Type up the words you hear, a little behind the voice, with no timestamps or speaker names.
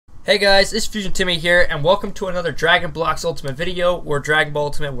Hey guys, it's FuzionTimmy here, and welcome to another Dragon Blox Ultimate video, or Dragon Ball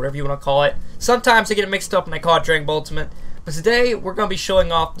Ultimate, whatever you want to call it. Sometimes I get it mixed up and I call it Dragon Ball Ultimate, but today we're going to be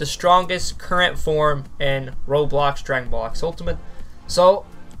showing off the strongest current form in Roblox Dragon Ball X Ultimate. So,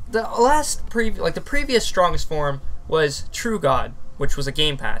 the previous strongest form was True God, which was a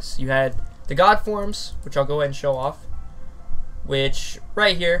game pass. You had the God forms, which I'll go ahead and show off, which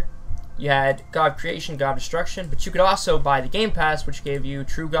right here. You had God Creation, God Destruction, but you could also buy the Game Pass, which gave you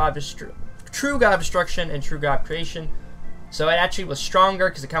True God Destruction and True God Creation. So it actually was stronger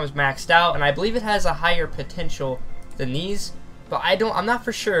because it comes maxed out, and I believe it has a higher potential than these. But I'm not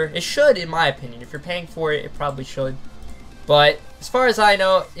for sure. It should, in my opinion. If you're paying for it, it probably should. But as far as I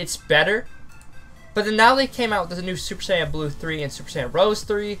know, it's better. But then now they came out with the new Super Saiyan Blue 3 and Super Saiyan Rose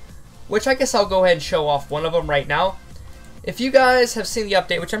 3, which I guess I'll go ahead and show off one of them right now. If you guys have seen the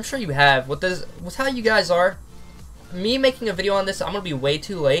update, which I'm sure you have, with how you guys are, me making a video on this, I'm going to be way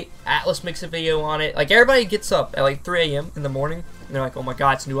too late. Atlas makes a video on it. Like, everybody gets up at like 3 a.m. in the morning, and they're like, oh my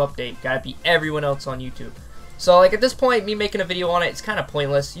god, it's a new update. Gotta beat everyone else on YouTube. So, like, at this point, me making a video on it, it's kind of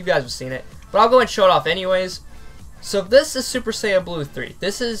pointless. You guys have seen it. But I'll go ahead and show it off anyways. So, this is Super Saiyan Blue 3.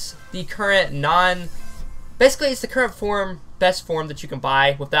 This is the current basically, it's the current best form that you can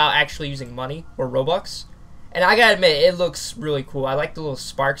buy without actually using money or Robux. And I gotta admit, it looks really cool. I like the little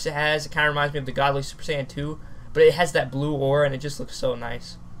sparks it has. It kind of reminds me of the Godly Super Saiyan 2, but it has that blue aura, and it just looks so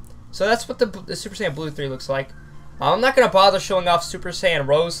nice. So that's what the Super Saiyan Blue 3 looks like. I'm not gonna bother showing off Super Saiyan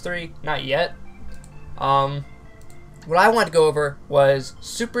Rose 3, not yet. What I wanted to go over was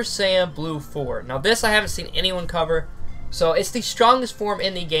Super Saiyan Blue 4. Now this I haven't seen anyone cover, so it's the strongest form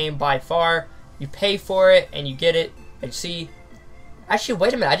in the game by far. You pay for it, and you get it, and see. Actually,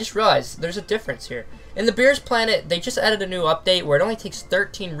 wait a minute, I just realized there's a difference here. In the Beerus Planet, they just added a new update where it only takes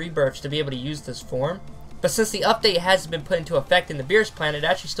 13 rebirths to be able to use this form. But since the update hasn't been put into effect in the Beerus Planet, it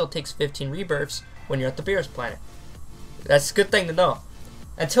actually still takes 15 rebirths when you're at the Beerus Planet. That's a good thing to know.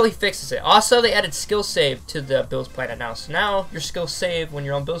 Until he fixes it. Also, they added skill save to the Bill's Planet now. So now, your skills save when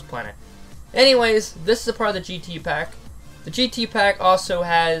you're on Bill's Planet. Anyways, this is a part of the GT pack. The GT pack also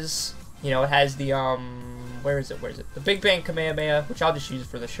has, it has the, where is it? The Big Bang Kamehameha, which I'll just use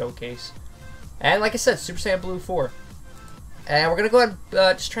for the showcase. And like I said, Super Saiyan Blue 4. And we're going to go ahead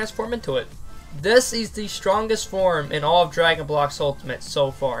and just transform into it. This is the strongest form in all of Dragon Blox Ultimate so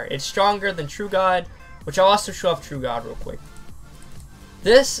far. It's stronger than True God, which I'll also show off True God real quick.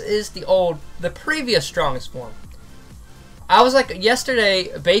 This is the previous strongest form. I was like,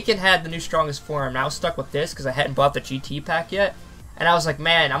 yesterday, Bacon had the new strongest form, and I was stuck with this because I hadn't bought the GT pack yet. And I was like,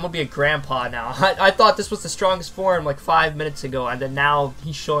 man, I'm going to be a grandpa now. I thought this was the strongest form like 5 minutes ago, and then now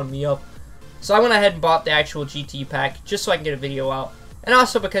he's showing me up. So I went ahead and bought the actual GT pack just so I can get a video out. And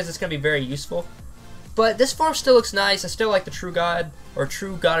also because it's going to be very useful. But this form still looks nice. I still like the True God, or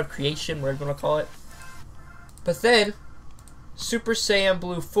True God of Creation, whatever you want to call it. But then, Super Saiyan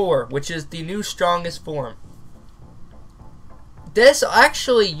Blue 4, which is the new strongest form. This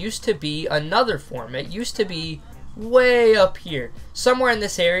actually used to be another form. It used to be way up here, somewhere in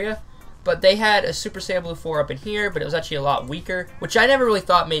this area. But they had a Super Saiyan Blue 4 up in here, but it was actually a lot weaker, which I never really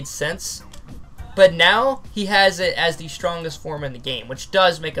thought made sense. But now, he has it as the strongest form in the game, which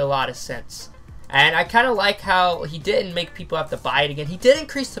does make a lot of sense. And I kind of like how he didn't make people have to buy it again. He did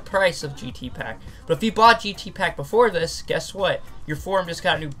increase the price of GT Pack. But if you bought GT Pack before this, guess what? Your form just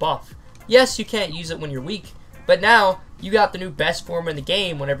got a new buff. Yes, you can't use it when you're weak, but now, you got the new best form in the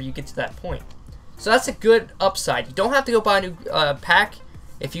game whenever you get to that point. So that's a good upside. You don't have to go buy a new pack.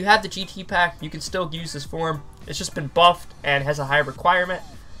 If you have the GT Pack, you can still use this form. It's just been buffed and has a higher requirement.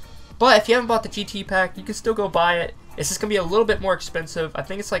 But if you haven't bought the GT pack, you can still go buy it. It's just going to be a little bit more expensive. I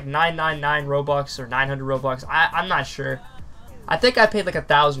think it's like 999 Robux or 900 Robux. I'm not sure. I think I paid like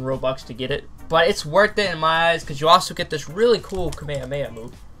 1,000 Robux to get it. But it's worth it in my eyes because you also get this really cool Kamehameha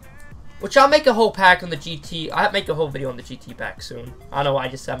move. Which I'll make a whole pack on the GT. I'll make a whole video on the GT pack soon. I don't know why I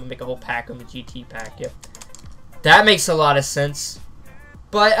just said I'm going to make a whole pack on the GT pack. Yep. That makes a lot of sense.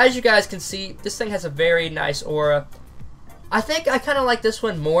 But as you guys can see, this thing has a very nice aura. I think I kind of like this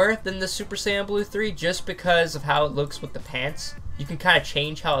one more than the Super Saiyan Blue 3 just because of how it looks with the pants. You can kind of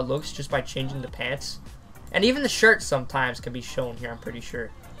change how it looks just by changing the pants. And even the shirt sometimes can be shown here, I'm pretty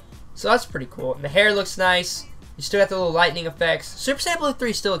sure. So that's pretty cool. And the hair looks nice. You still got the little lightning effects. Super Saiyan Blue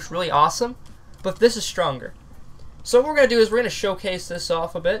 3 still looks really awesome, but this is stronger. So what we're going to do is we're going to showcase this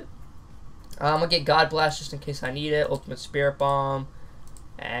off a bit. I'm going to get God Blast just in case I need it. Ultimate Spirit Bomb.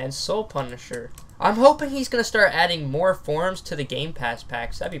 And Soul Punisher. I'm hoping he's going to start adding more forms to the Game Pass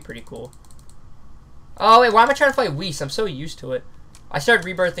packs. That'd be pretty cool. Oh, wait, why am I trying to fight Whis? I'm so used to it. I started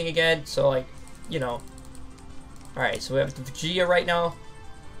rebirthing again, so, like, Alright, so we have the Vegeta right now.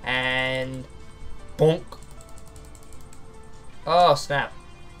 And bonk. Oh, snap.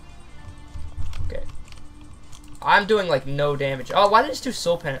 Okay. I'm doing like no damage. Oh, why did I just do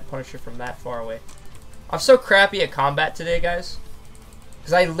Soul Punisher from that far away? I'm so crappy at combat today, guys.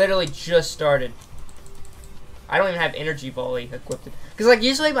 Because I literally just started. I don't even have Energy Volley equipped. Because like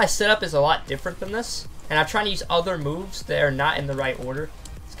usually my setup is a lot different than this. And I'm trying to use other moves that are not in the right order.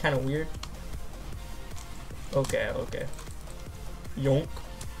 It's kind of weird. Okay, okay. Yonk.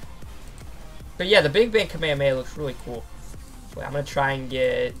 But yeah, the Big Bang Kamehameha looks really cool. Wait, I'm going to try and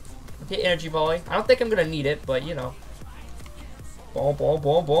get Energy Volley. I don't think I'm going to need it, but you know. Boom, boom,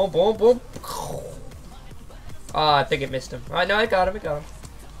 boom, boom, boom, boom. Oh, I think it missed him. Alright, no, I got him,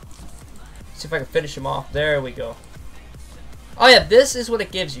 See if I can finish him off. There we go. Oh yeah, this is what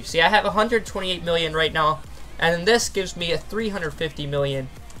it gives you. See, I have 128 million right now, and then this gives me a 350 million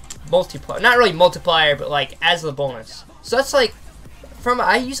multiplier. Not really multiplier, but like as the bonus. So that's like,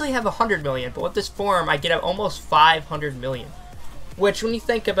 I usually have 100 million, but with this form, I get almost 500 million. Which, when you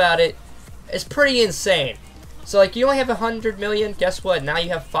think about it, is pretty insane. So like, you only have 100 million, guess what? Now you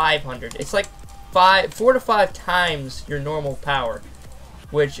have 500. It's like 4 to 5 times your normal power,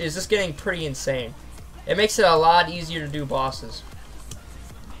 which is just getting pretty insane. It makes it a lot easier to do bosses.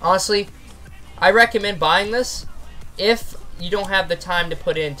 Honestly, I recommend buying this if you don't have the time to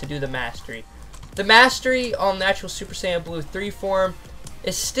put in to do the mastery. The mastery on the actual Super Saiyan Blue 3 form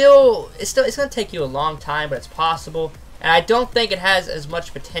is it's going to take you a long time, but it's possible. And I don't think it has as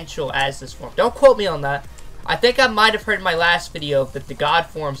much potential as this form. Don't quote me on that. I think I might have heard in my last video that the God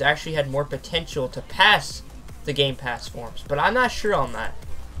forms actually had more potential to pass the Game Pass forms, but I'm not sure on that.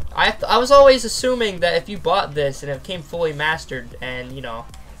 I was always assuming that if you bought this and it came fully mastered, and you know,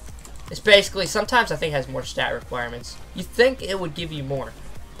 it's basically, sometimes I think it has more stat requirements, you think it would give you more,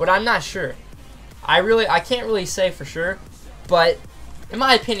 but I'm not sure. I can't really say for sure, but in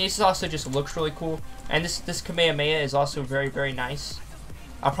my opinion, this also just looks really cool, and this Kamehameha is also very, very nice.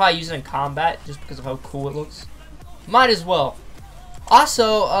 I'll probably use it in combat just because of how cool it looks. Might as well.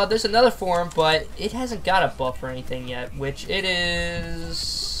 Also, there's another form, but it hasn't got a buff or anything yet, which it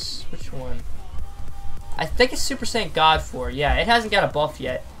is... Which one? I think it's Super Saiyan God 4. Yeah, it hasn't got a buff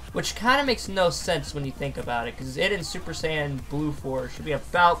yet, which kind of makes no sense when you think about it, because it and Super Saiyan Blue 4 should be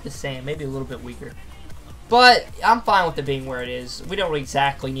about the same, maybe a little bit weaker. But I'm fine with it being where it is. We don't really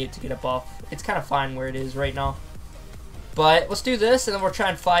exactly need it to get a buff. It's kind of fine where it is right now. But let's do this, and then we'll try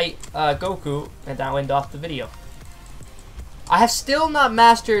and fight Goku, and that'll end off the video. I have still not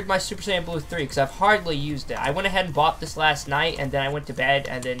mastered my Super Saiyan Blue 3 because I've hardly used it. I went ahead and bought this last night, and then I went to bed,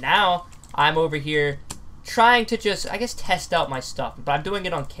 and then now I'm over here trying to just, I guess, test out my stuff, but I'm doing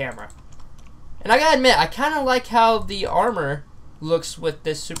it on camera. And I gotta admit, I kind of like how the armor looks with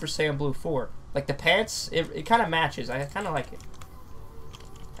this Super Saiyan Blue 4. Like the pants, it kind of matches. I kind of like it.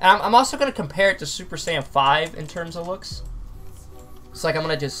 And I'm also going to compare it to Super Saiyan 5 in terms of looks. It's like I'm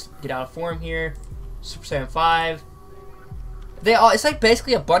going to just get out of form here. Super Saiyan 5. It's like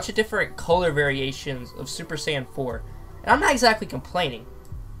basically a bunch of different color variations of Super Saiyan 4. And I'm not exactly complaining.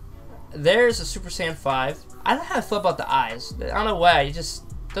 There's a Super Saiyan 5. I don't know how I feel about the eyes. I don't know why.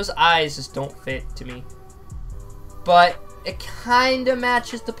 Those eyes just don't fit to me. But it kind of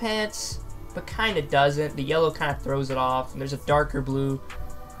matches the pants, but kind of doesn't. The yellow kind of throws it off. And there's a darker blue.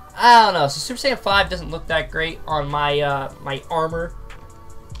 I don't know. So Super Saiyan 5 doesn't look that great on my my armor.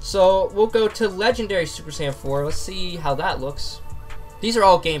 So we'll go to Legendary Super Saiyan 4. Let's see how that looks. These are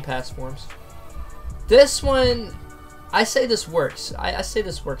all Game Pass forms. This one, I say this works. I say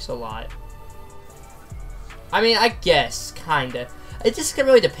this works a lot. I mean, I guess, kinda. It just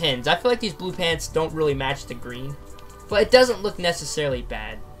really depends. I feel like these blue pants don't really match the green. But it doesn't look necessarily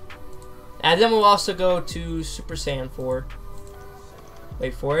bad. And then we'll also go to Super Saiyan 4.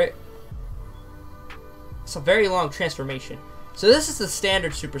 Wait for it. It's a very long transformation. So this is the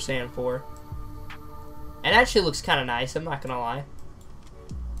standard Super Saiyan 4. And actually looks kind of nice, I'm not going to lie.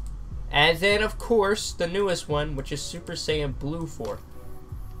 And then, of course, the newest one, which is Super Saiyan Blue 4.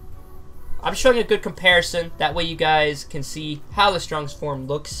 I'm showing a good comparison. That way you guys can see how the strongest form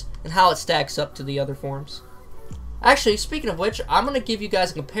looks and how it stacks up to the other forms. Actually, speaking of which, I'm going to give you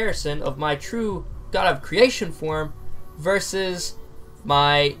guys a comparison of my true God of Creation form versus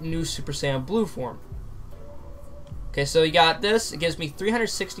my new Super Saiyan Blue form. Okay, so you got this. It gives me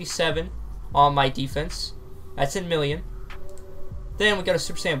 367 on my defense. That's in million. Then we got a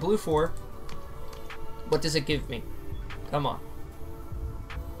Super Saiyan Blue 4. What does it give me? Come on.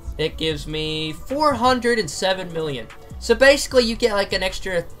 It gives me 407 million. So basically you get like an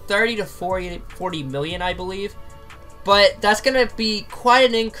extra 30 to 40 million, I believe. But that's going to be quite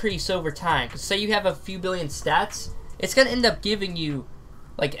an increase over time. Because say you have a few billion stats, it's going to end up giving you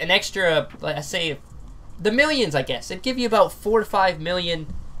like an extra, like I say, the millions, I guess. It'd give you about 4 to 5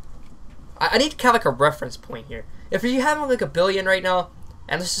 million. I need kind of like a reference point here. If you have like 1 billion right now,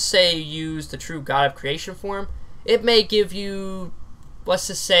 and let's just say you use the true God of Creation form, it may give you, let's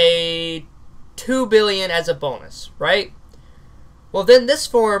just say, 2 billion as a bonus, right? Well, then this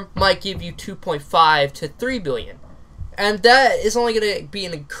form might give you 2.5 to 3 billion. And that is only going to be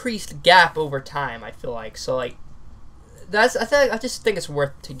an increased gap over time, I feel like. So, like, I just think it's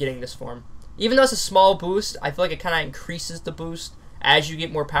worth getting this form. Even though it's a small boost, I feel like it kind of increases the boost as you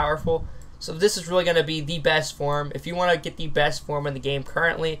get more powerful. So this is really going to be the best form. If you want to get the best form in the game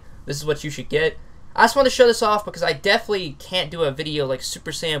currently, this is what you should get. I just want to show this off because I definitely can't do a video like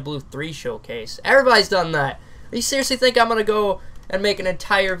Super Saiyan Blue 3 showcase. Everybody's done that. You seriously think I'm going to go and make an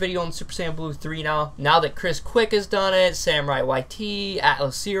entire video on Super Saiyan Blue 3 now? Now that Chris Quick has done it, Samurai YT,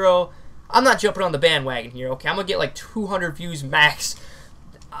 Atlas Zero. I'm not jumping on the bandwagon here, okay? I'm going to get like 200 views max.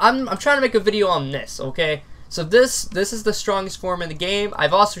 I'm trying to make a video on this, okay? So this is the strongest form in the game.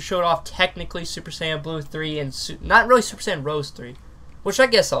 I've also showed off technically Super Saiyan Blue 3 and not really Super Saiyan Rose 3, which I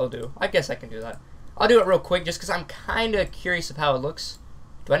guess I'll do. I guess I can do that. I'll do it real quick just because I'm kind of curious of how it looks.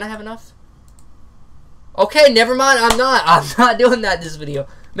 Do I not have enough? Okay, never mind. I'm not doing that in this video.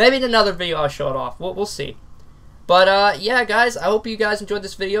 Maybe in another video I'll show it off. We'll see. But yeah, guys, I hope you guys enjoyed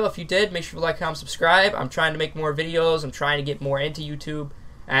this video. If you did, make sure you like, comment, subscribe. I'm trying to make more videos. I'm trying to get more into YouTube.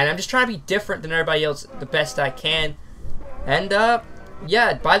 And I'm just trying to be different than everybody else the best I can. And,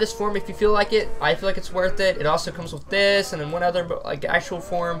 yeah, buy this form if you feel like it. I feel like it's worth it. It also comes with this and then one other, like, actual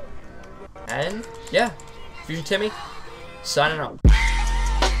form. And, yeah, FuzionTimmy, signing out.